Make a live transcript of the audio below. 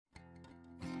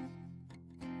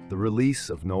The release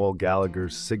of Noel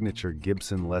Gallagher's signature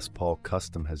Gibson Les Paul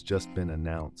Custom has just been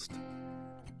announced.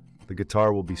 The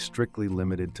guitar will be strictly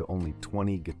limited to only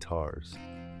 20 guitars.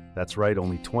 That's right,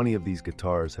 only 20 of these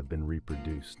guitars have been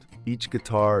reproduced. Each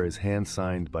guitar is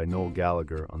hand-signed by Noel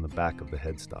Gallagher on the back of the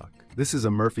headstock. This is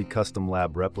a Murphy Custom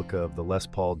Lab replica of the Les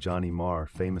Paul Johnny Marr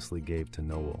famously gave to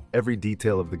Noel. Every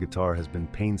detail of the guitar has been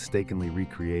painstakingly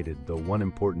recreated, though one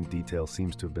important detail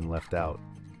seems to have been left out: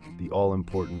 the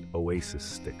all-important Oasis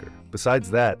sticker. Besides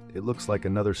that, it looks like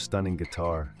another stunning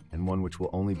guitar, and one which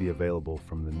will only be available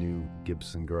from the new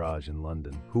Gibson garage in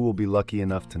London. Who will be lucky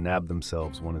enough to nab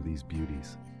themselves one of these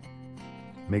beauties?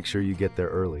 Make sure you get there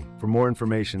early. For more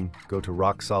information, go to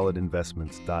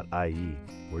rocksolidinvestments.ie,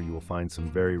 where you will find some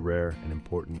very rare and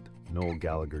important Noel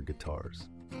Gallagher guitars.